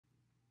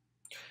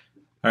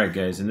Alright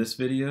guys, in this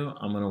video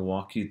I'm going to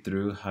walk you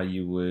through how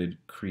you would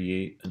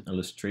create an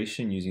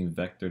illustration using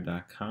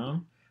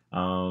vector.com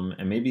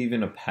and maybe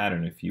even a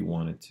pattern if you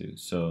wanted to.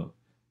 So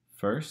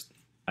first,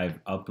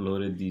 I've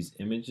uploaded these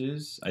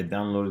images. I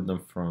downloaded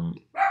them from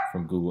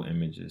Google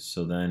Images.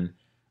 So then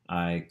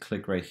I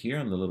click right here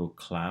on the little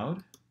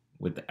cloud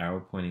with the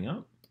arrow pointing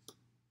up.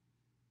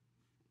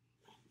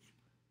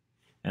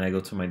 And I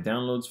go to my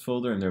downloads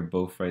folder and they're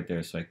both right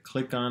there. So I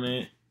click on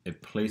it,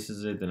 it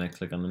places it, then I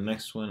click on the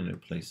next one and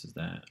it places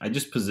that. I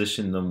just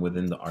position them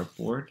within the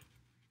artboard.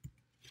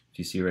 If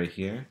you see right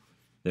here,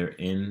 they're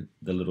in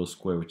the little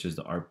square, which is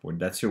the artboard.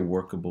 That's your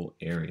workable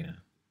area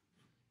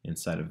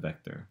inside of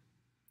Vector.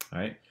 All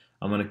right,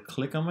 I'm gonna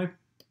click on my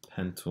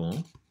pen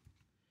tool,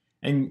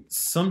 and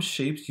some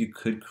shapes you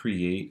could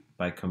create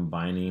by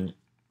combining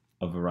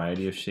a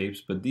variety of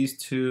shapes, but these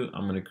two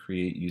I'm gonna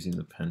create using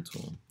the pen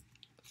tool.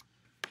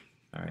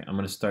 All right, I'm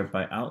gonna start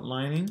by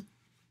outlining.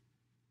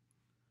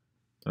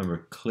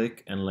 Remember,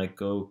 click and let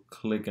go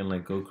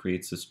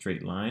creates a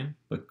straight line,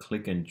 but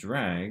click and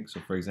drag, so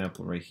for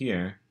example right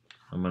here,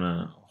 I'm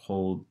gonna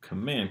hold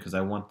command because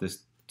I want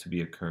this to be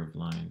a curved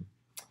line.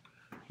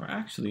 Or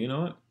actually, you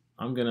know what?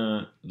 I'm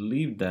gonna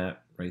leave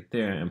that right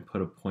there and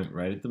put a point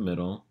right at the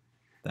middle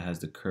that has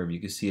the curve. You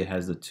can see it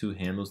has the two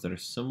handles that are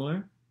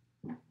similar.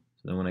 So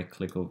then when I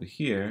click over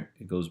here,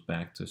 it goes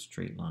back to a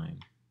straight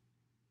line.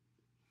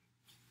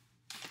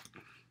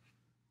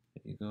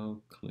 There you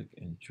go, click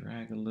and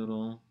drag a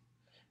little.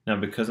 Now,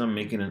 because I'm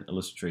making an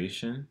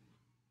illustration,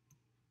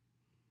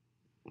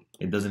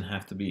 it doesn't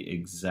have to be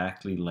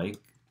exactly like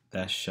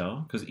that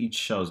shell, because each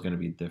shell is going to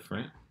be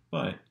different,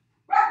 but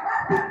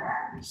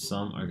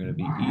some are going to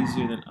be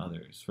easier than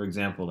others. For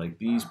example, like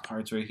these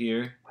parts right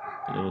here,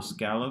 the little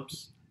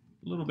scallops,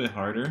 a little bit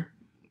harder.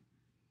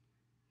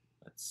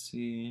 Let's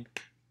see.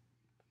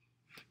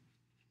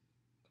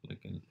 Click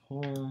and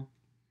pull.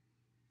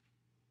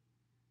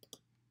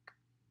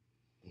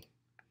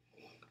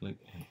 Click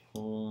and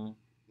pull.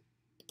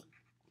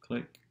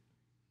 Click.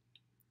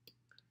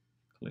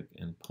 Click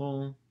and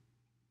pull.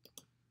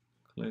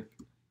 Click.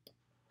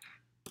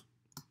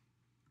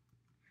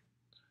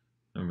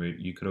 Remember,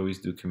 you could always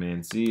do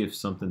Command Z if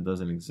something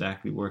doesn't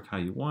exactly work how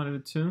you wanted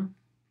it to.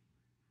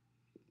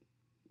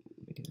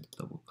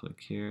 Double click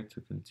here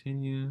to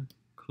continue.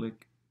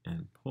 Click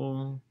and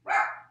pull.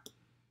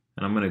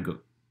 And I'm going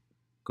to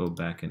go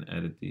back and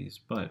edit these,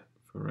 but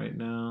for right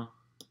now,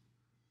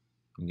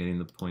 I'm getting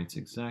the points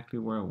exactly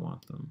where I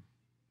want them,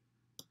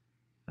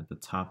 at the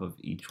top of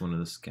each one of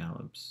the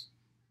scallops.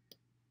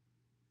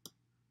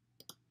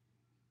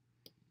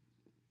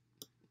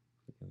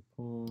 Click and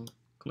pull,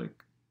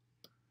 click,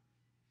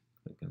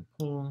 click and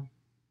pull,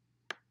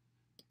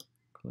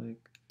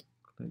 click,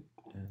 click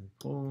and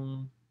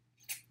pull,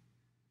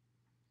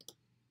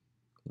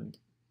 click,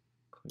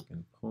 click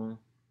and pull.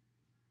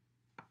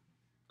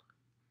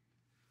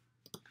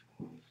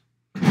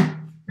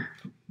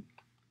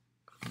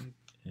 Click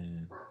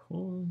and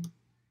pull.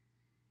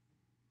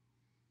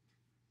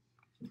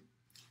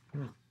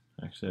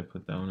 Actually, I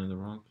put that one in the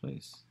wrong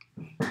place.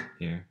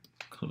 Here,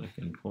 click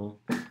and pull.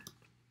 Click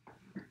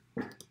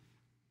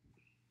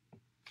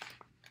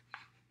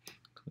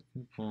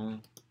and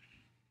pull.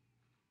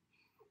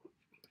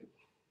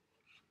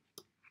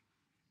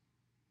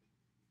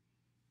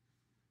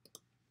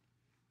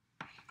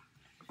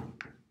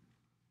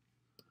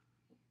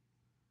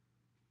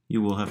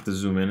 You will have to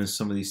zoom in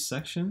some of these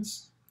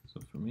sections. So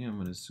for me, I'm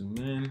going to zoom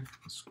in,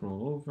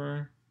 scroll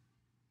over.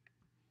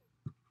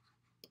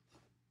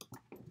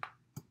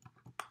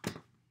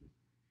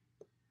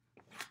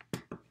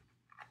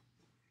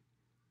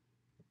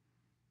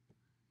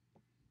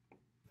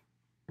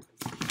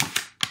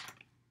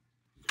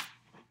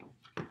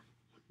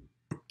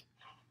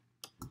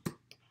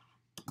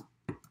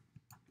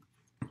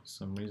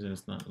 For some reason,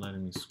 it's not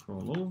letting me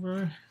scroll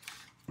over.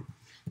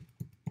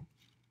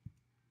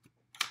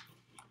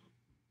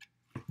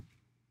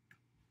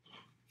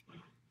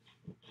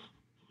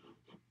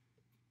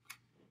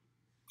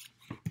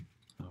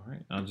 All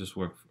right, I'll just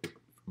work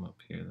from up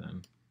here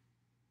then.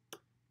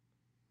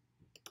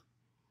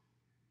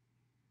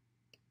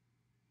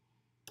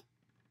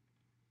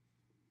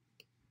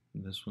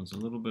 This one's a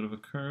little bit of a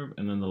curve,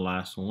 and then the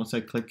last one. Once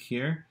I click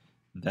here,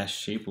 that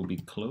shape will be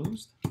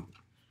closed.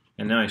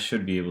 And now I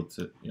should be able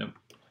to, yep,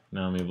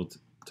 now I'm able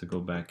to go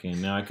back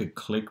in. Now I could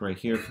click right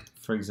here,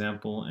 for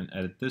example, and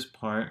edit this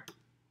part.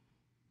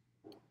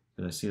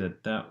 Because I see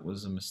that that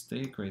was a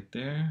mistake right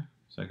there.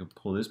 So I could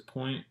pull this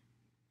point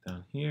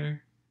down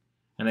here.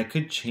 And I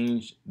could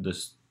change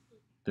this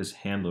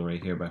handle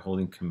right here by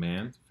holding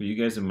Command. For you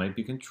guys, it might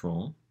be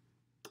Control.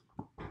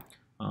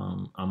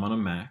 I'm on a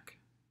Mac,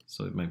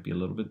 so it might be a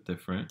little bit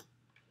different.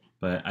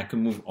 But I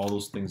can move all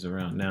those things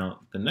around.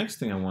 Now, the next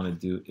thing I want to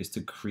do is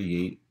to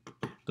create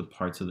the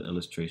parts of the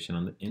illustration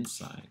on the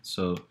inside.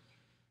 So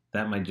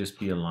that might just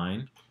be a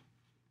line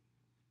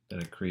that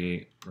I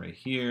create right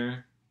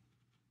here,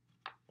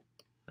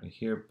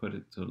 put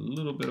it to a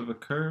little bit of a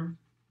curve.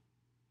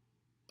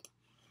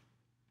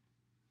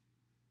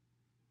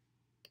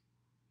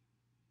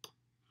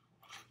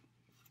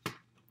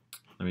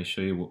 Let me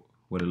show you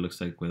what it looks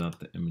like without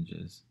the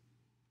images.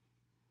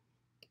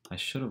 I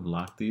should have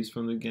locked these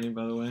from the beginning,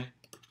 by the way.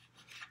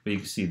 But you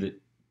can see that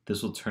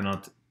this will turn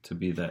out to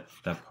be that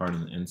part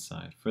on the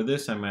inside. For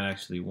this, I might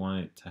actually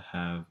want it to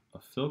have a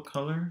fill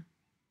color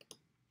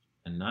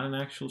and not an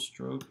actual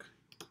stroke.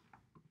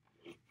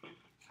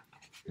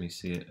 Let me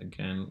see it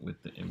again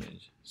with the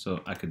image.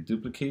 So I could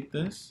duplicate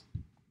this.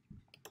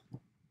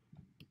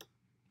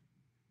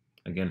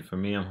 Again, for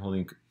me, I'm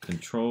holding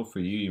Control. For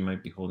you, you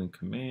might be holding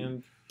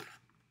Command.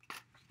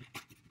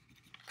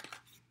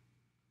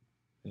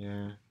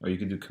 There. Or you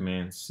could do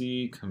Command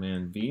C,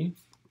 Command V.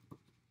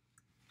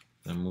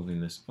 I'm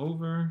moving this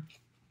over.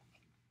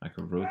 I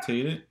could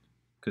rotate it,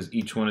 because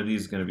each one of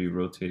these is going to be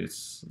rotated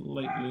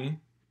slightly.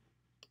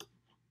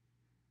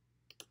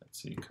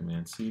 Let's see,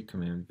 Command C,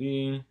 Command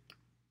V.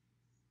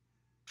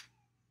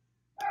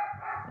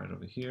 Right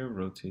over here,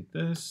 rotate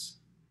this.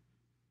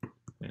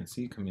 Command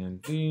C,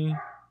 Command V.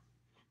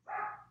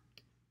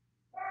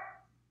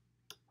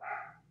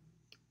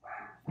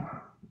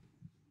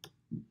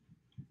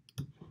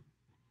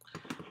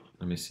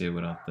 Let me see it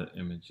without the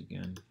image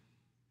again.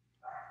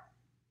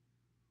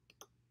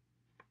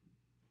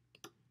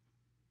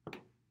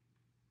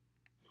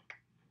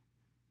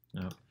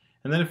 Yep.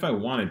 And then if I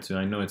wanted to,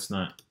 I know it's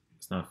not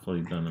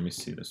fully done. Let me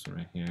see this one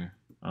right here.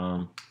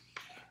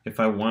 If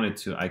I wanted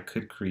to, I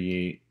could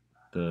create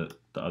the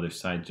other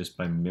side just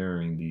by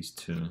mirroring these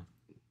two.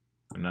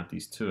 Or not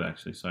these two,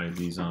 actually. Sorry,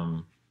 these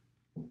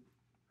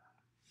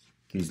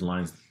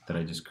lines that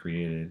I just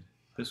created.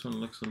 This one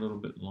looks a little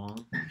bit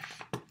long.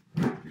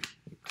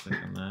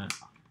 Click on that.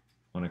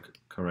 I want to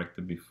correct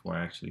it before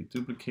I actually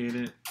duplicate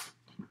it.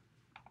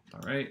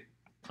 All right,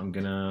 I'm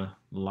gonna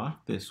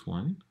lock this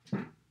one.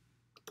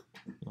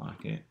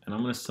 Lock it, and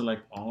I'm gonna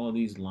select all of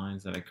these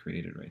lines that I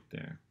created right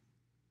there.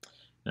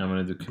 Now I'm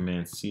gonna do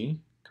Command C,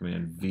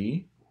 Command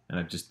V, and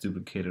I've just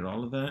duplicated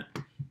all of that.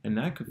 And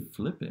now I could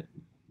flip it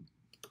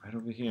right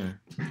over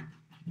here.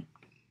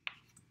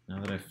 Now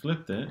that I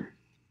flipped it, I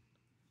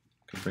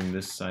could bring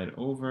this side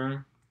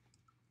over,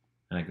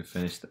 and I could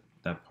finish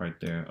that part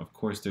there. Of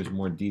course, there's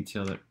more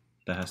detail that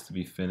has to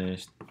be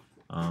finished.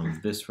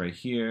 This right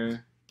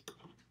here,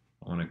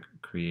 I want to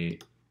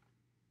create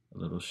a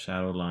little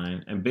shadow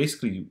line. And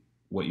basically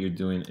what you're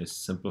doing is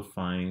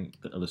simplifying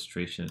the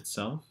illustration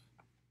itself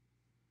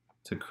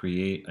to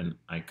create an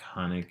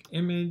iconic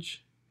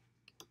image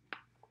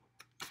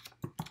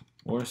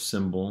or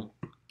symbol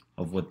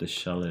of what the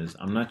shell is.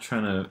 I'm not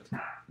trying to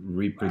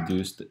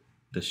reproduce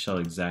the shell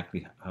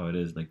exactly how it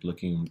is, like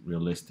looking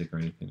realistic or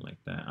anything like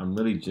that. I'm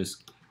really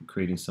just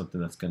creating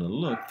something that's going to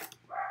look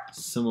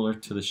similar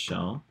to the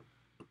shell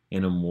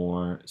in a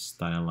more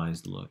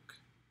stylized look.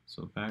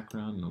 So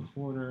background, no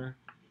border.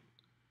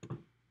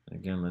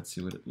 Again, let's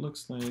see what it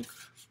looks like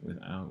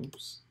without,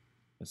 oops.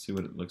 Let's see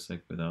what it looks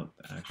like without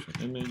the actual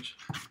image.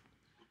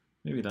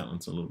 Maybe that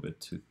one's a little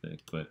bit too thick,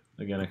 but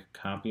again, I could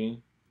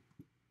copy,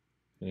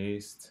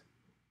 paste,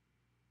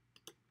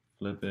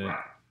 flip it.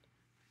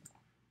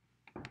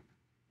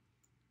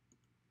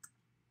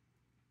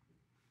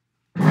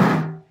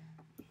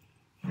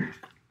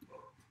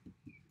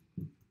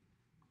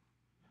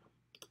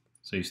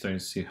 So you're starting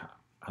to see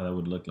how that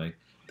would look like.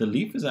 The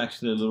leaf is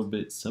actually a little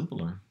bit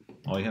simpler.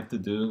 All you have to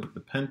do with the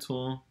pen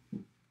tool,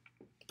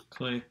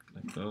 click,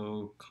 let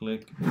go,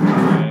 click,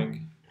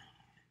 drag.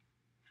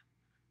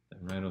 Then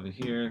right over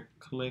here,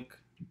 click,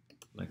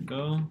 let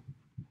go.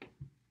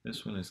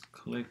 This one is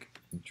click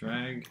and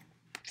drag,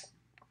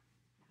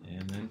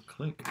 and then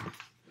click.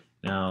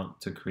 Now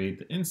to create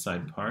the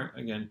inside part,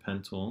 again,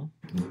 pen tool,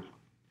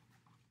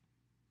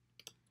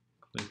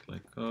 click,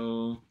 let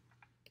go.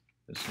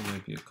 This one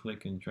might be a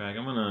click and drag.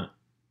 I'm gonna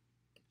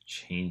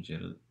change it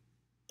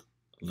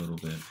a little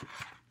bit.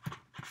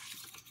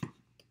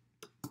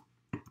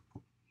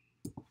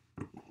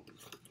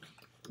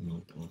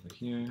 Move over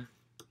here.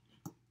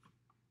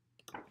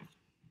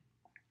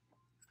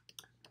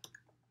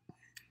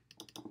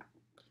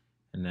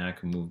 And now I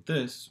can move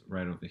this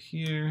right over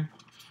here.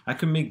 I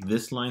can make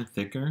this line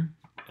thicker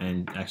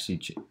and actually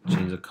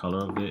change the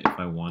color of it if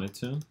I wanted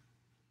to.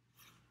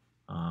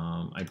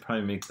 I'd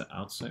probably make the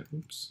outside,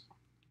 oops.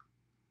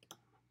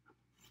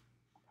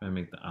 Probably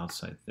make the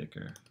outside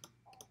thicker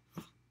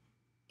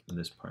and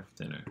this part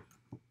thinner.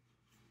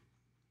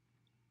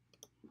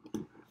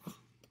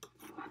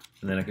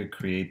 And then I could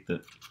create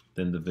the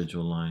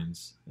individual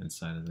lines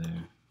inside of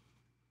there.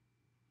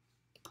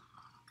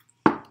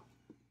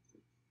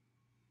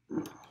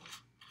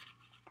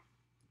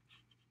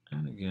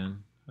 And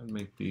again, I'd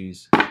make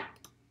these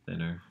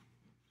thinner.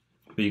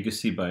 But you can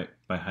see by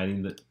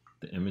hiding the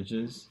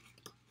images,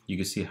 you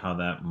can see how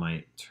that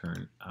might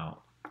turn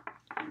out.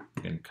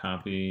 Again,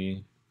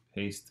 copy,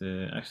 paste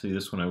it. Actually,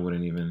 this one I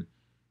wouldn't even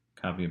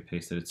copy and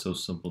paste it. It's so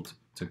simple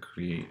to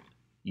create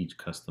each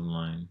custom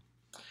line.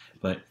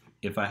 But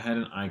if I had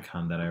an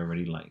icon that I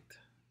already liked,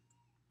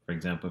 for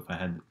example, if I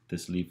had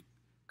this leaf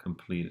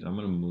completed, I'm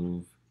going to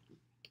move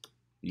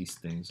these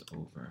things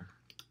over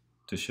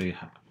to show you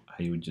how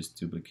you would just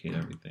duplicate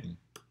everything.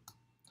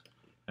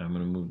 And I'm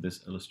going to move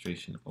this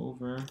illustration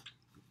over.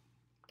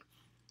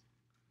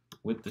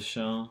 with the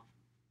shell.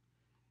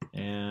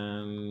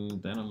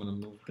 And then I'm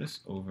going to move this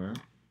over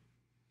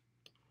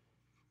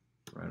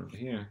right over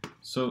here.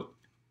 So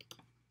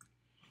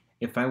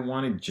if I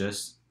wanted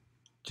just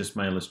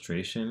my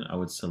illustration, I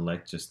would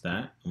select just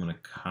that. I'm going to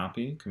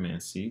copy,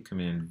 Command C,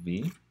 Command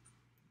V.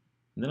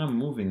 And then I'm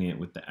moving it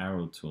with the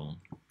arrow tool.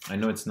 I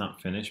know it's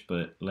not finished,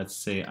 but let's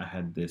say I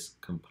had this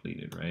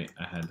completed, right?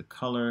 I had the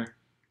color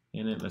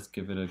in it. Let's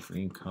give it a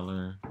green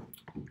color.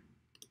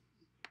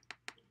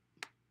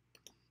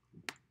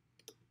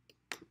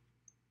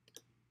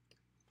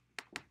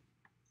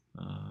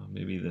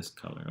 Maybe this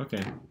color.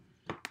 Okay,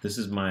 this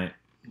is my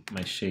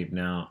shape.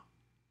 Now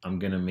I'm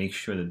gonna make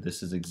sure that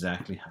this is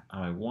exactly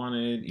how I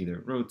wanted,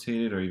 either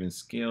rotated or even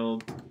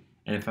scaled.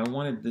 And if I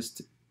wanted this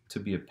to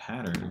be a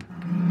pattern,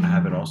 I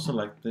have it all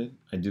selected.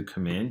 I do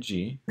Command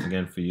G.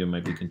 Again, for you it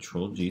might be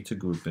Control G to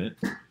group it.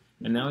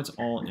 And now it's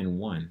all in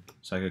one.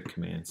 So I got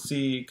Command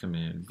C,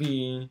 Command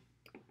V.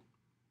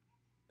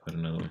 Put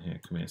another one here,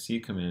 Command C,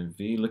 Command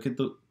V. Look at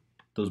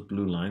those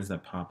blue lines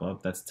that pop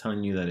up. That's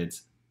telling you that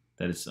it's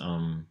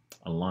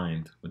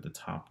aligned with the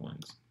top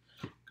ones.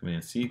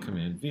 Command C,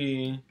 Command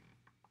V.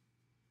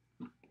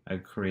 I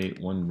create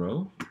one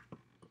row,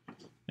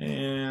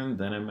 and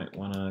then I might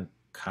want to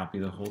copy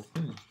the whole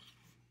thing.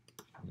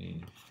 Let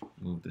me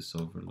move this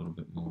over a little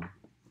bit more.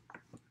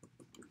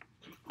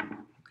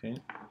 Okay,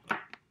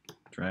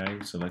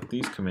 drag, select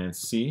these, Command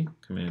C,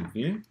 Command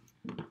V,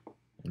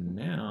 and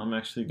now I'm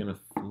actually going to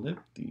flip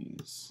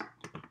these.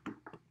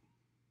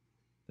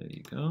 There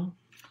you go.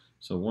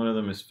 So one of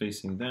them is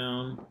facing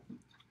down,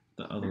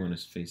 the other one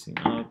is facing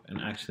up,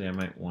 and actually I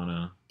might want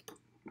to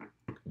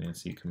Command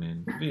C,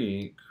 Command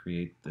V,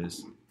 create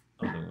this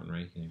other one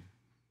right here.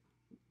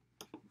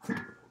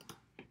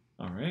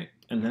 All right,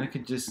 and then I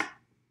could just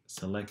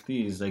select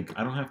these. Like,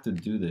 I don't have to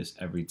do this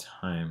every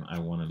time I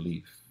want to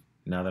leave.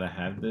 Now that I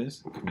have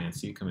this, Command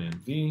C, Command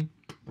V,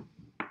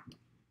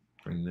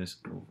 bring this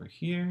over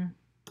here,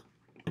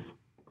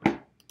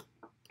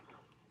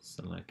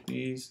 select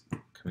these,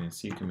 Command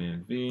C,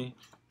 Command V,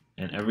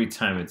 and every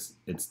time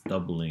it's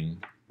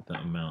doubling the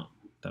amount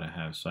that I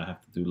have, so I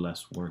have to do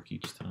less work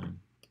each time.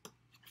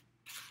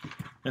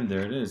 And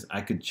there it is.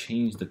 I could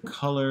change the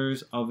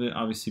colors of it,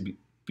 obviously,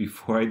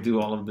 before I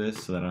do all of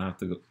this, so that I don't have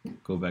to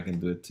go back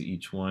and do it to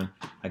each one.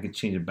 I could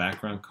change the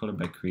background color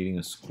by creating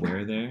a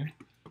square there.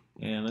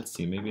 And let's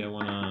see, maybe I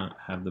want to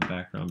have the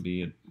background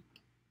be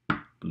a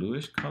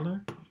bluish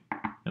color.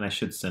 And I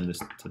should send this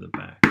to the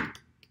back.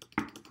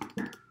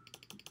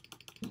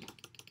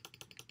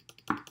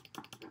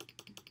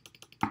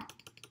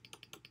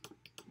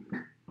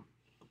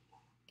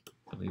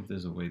 I believe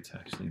there's a way to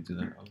actually do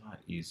that a lot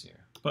easier.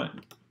 But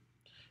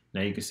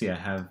now you can see I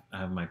have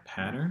my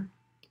pattern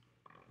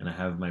and I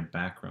have my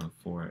background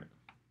for it.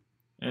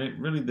 And it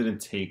really didn't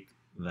take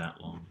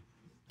that long.